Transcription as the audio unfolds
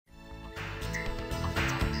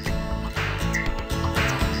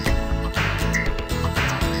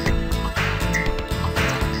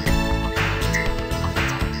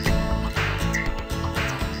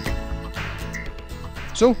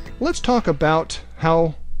So let's talk about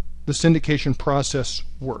how the syndication process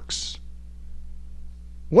works.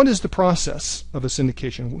 What is the process of a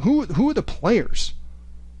syndication? Who are the players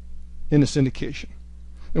in a syndication?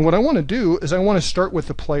 And what I want to do is I want to start with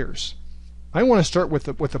the players. I want to start with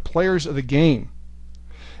the players of the game.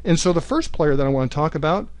 And so the first player that I want to talk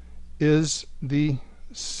about is the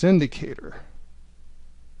syndicator.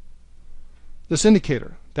 The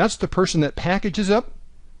syndicator. That's the person that packages up.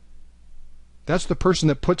 That's the person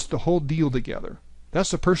that puts the whole deal together.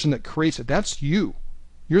 That's the person that creates it. That's you.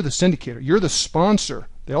 You're the syndicator. You're the sponsor.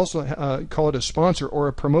 They also call it a sponsor or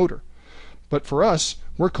a promoter. But for us,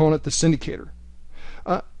 we're calling it the syndicator.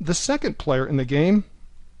 The second player in the game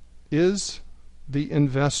is the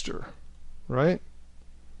investor, right?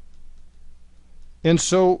 And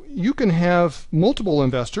so you can have multiple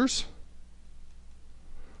investors,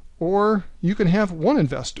 or you can have one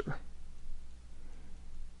investor.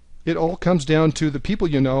 It all comes down to the people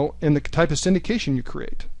you know and the type of syndication you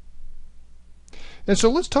create. And so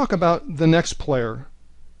let's talk about the next player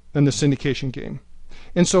in the syndication game.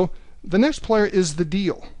 And so the next player is the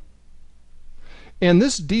deal. And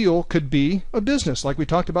this deal could be a business like we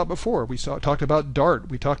talked about before. We talked about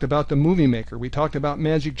Dart. We talked about the movie maker. We talked about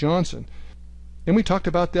Magic Johnson. And we talked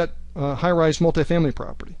about that high-rise multifamily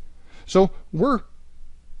property. So we're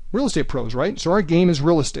real estate pros, right? So our game is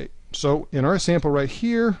real estate. So in our sample right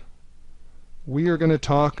here, we are going to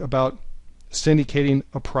talk about syndicating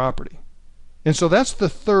a property. And so that's the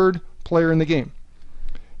third player in the game.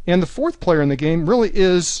 And the fourth player in the game really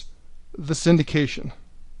is the syndication.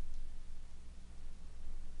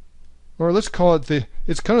 Or let's call it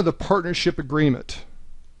it's kind of the partnership agreement.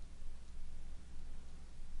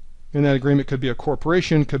 And that agreement could be a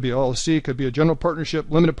corporation, could be an LLC, could be a general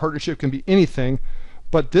partnership, limited partnership, can be anything.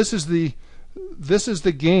 But this is the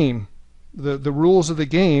game, the rules of the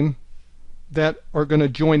game that are going to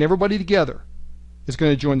join everybody together. It's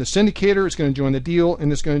going to join the syndicator, it's going to join the deal,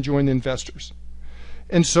 and it's going to join the investors.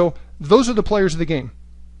 And so those are the players of the game.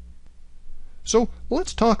 So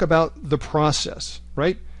let's talk about the process,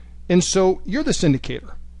 right? And so you're the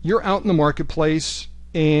syndicator. You're out in the marketplace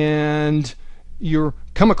and you're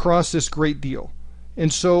come across this great deal.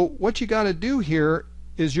 And so what you got to do here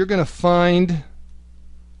is you're going to find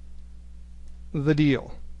the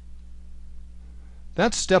deal.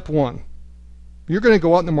 That's step one. You're going to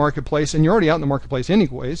go out in the marketplace, and you're already out in the marketplace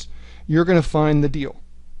anyways. You're going to find the deal.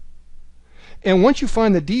 And once you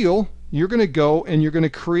find the deal, you're going to go and you're going to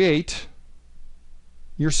create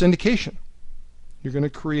your syndication. You're going to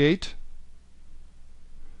create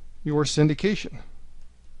your syndication.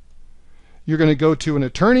 You're going to go to an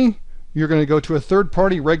attorney. You're going to go to a third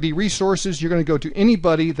party, Reg D Resources. You're going to go to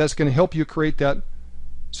anybody that's going to help you create that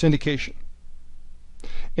syndication.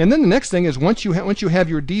 And then the next thing is once you have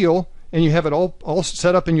your deal and you have it all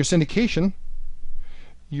set up in your syndication,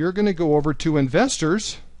 you're going to go over to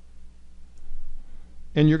investors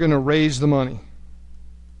and you're going to raise the money.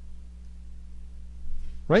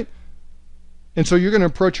 Right? And so you're going to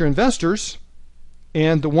approach your investors,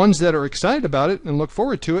 and the ones that are excited about it and look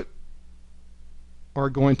forward to it are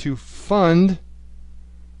going to fund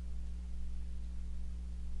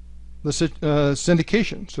the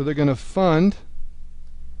syndication. So they're going to fund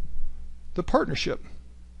the partnership.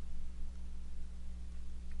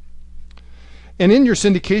 And in your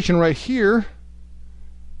syndication right here,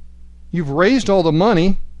 you've raised all the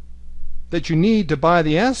money that you need to buy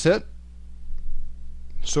the asset,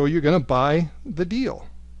 so you're going to buy the deal.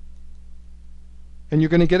 And you're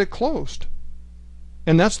going to get it closed.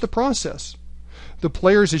 And that's the process. The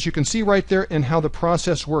players, as you can see right there, and how the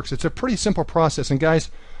process works. It's a pretty simple process. And guys,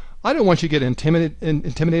 I don't want you to get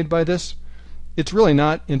intimidated by this. It's really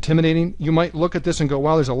not intimidating. You might look at this and go,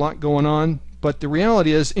 wow, there's a lot going on. But the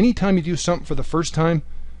reality is, anytime you do something for the first time,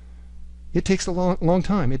 it takes a long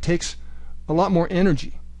time. It takes a lot more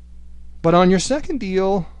energy. But on your second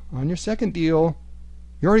deal,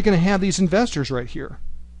 you're already going to have these investors right here.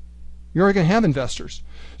 You're already going to have investors.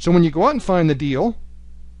 So when you go out and find the deal,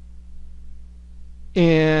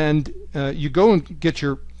 and you go and get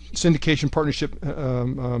your syndication partnership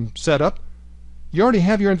set up, you already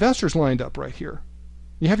have your investors lined up right here.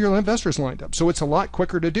 You have your investors lined up, so it's a lot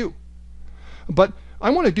quicker to do. But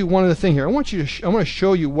I want to do one other thing here. I want to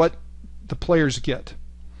show you what the players get.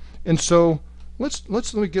 And so let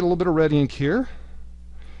me get a little bit of red ink here.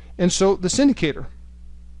 And so the syndicator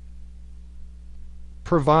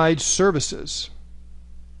provides services.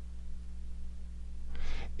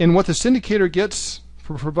 And what the syndicator gets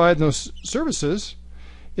for providing those services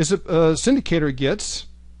is a syndicator gets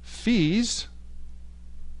fees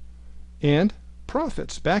and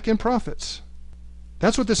profits, back-end profits.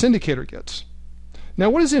 That's what the syndicator gets. Now,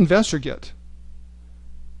 what does the investor get?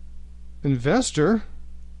 Investor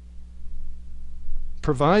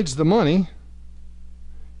provides the money,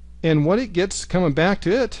 and what it gets coming back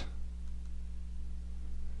to it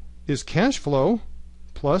is cash flow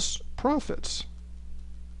plus profits.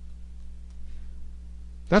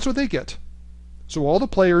 That's what they get. So all the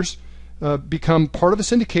players become part of a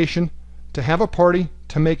syndication to have a party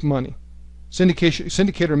to make money.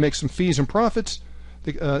 Syndicator makes some fees and profits.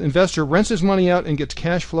 The investor rents his money out and gets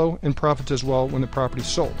cash flow and profits as well when the property is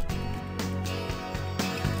sold.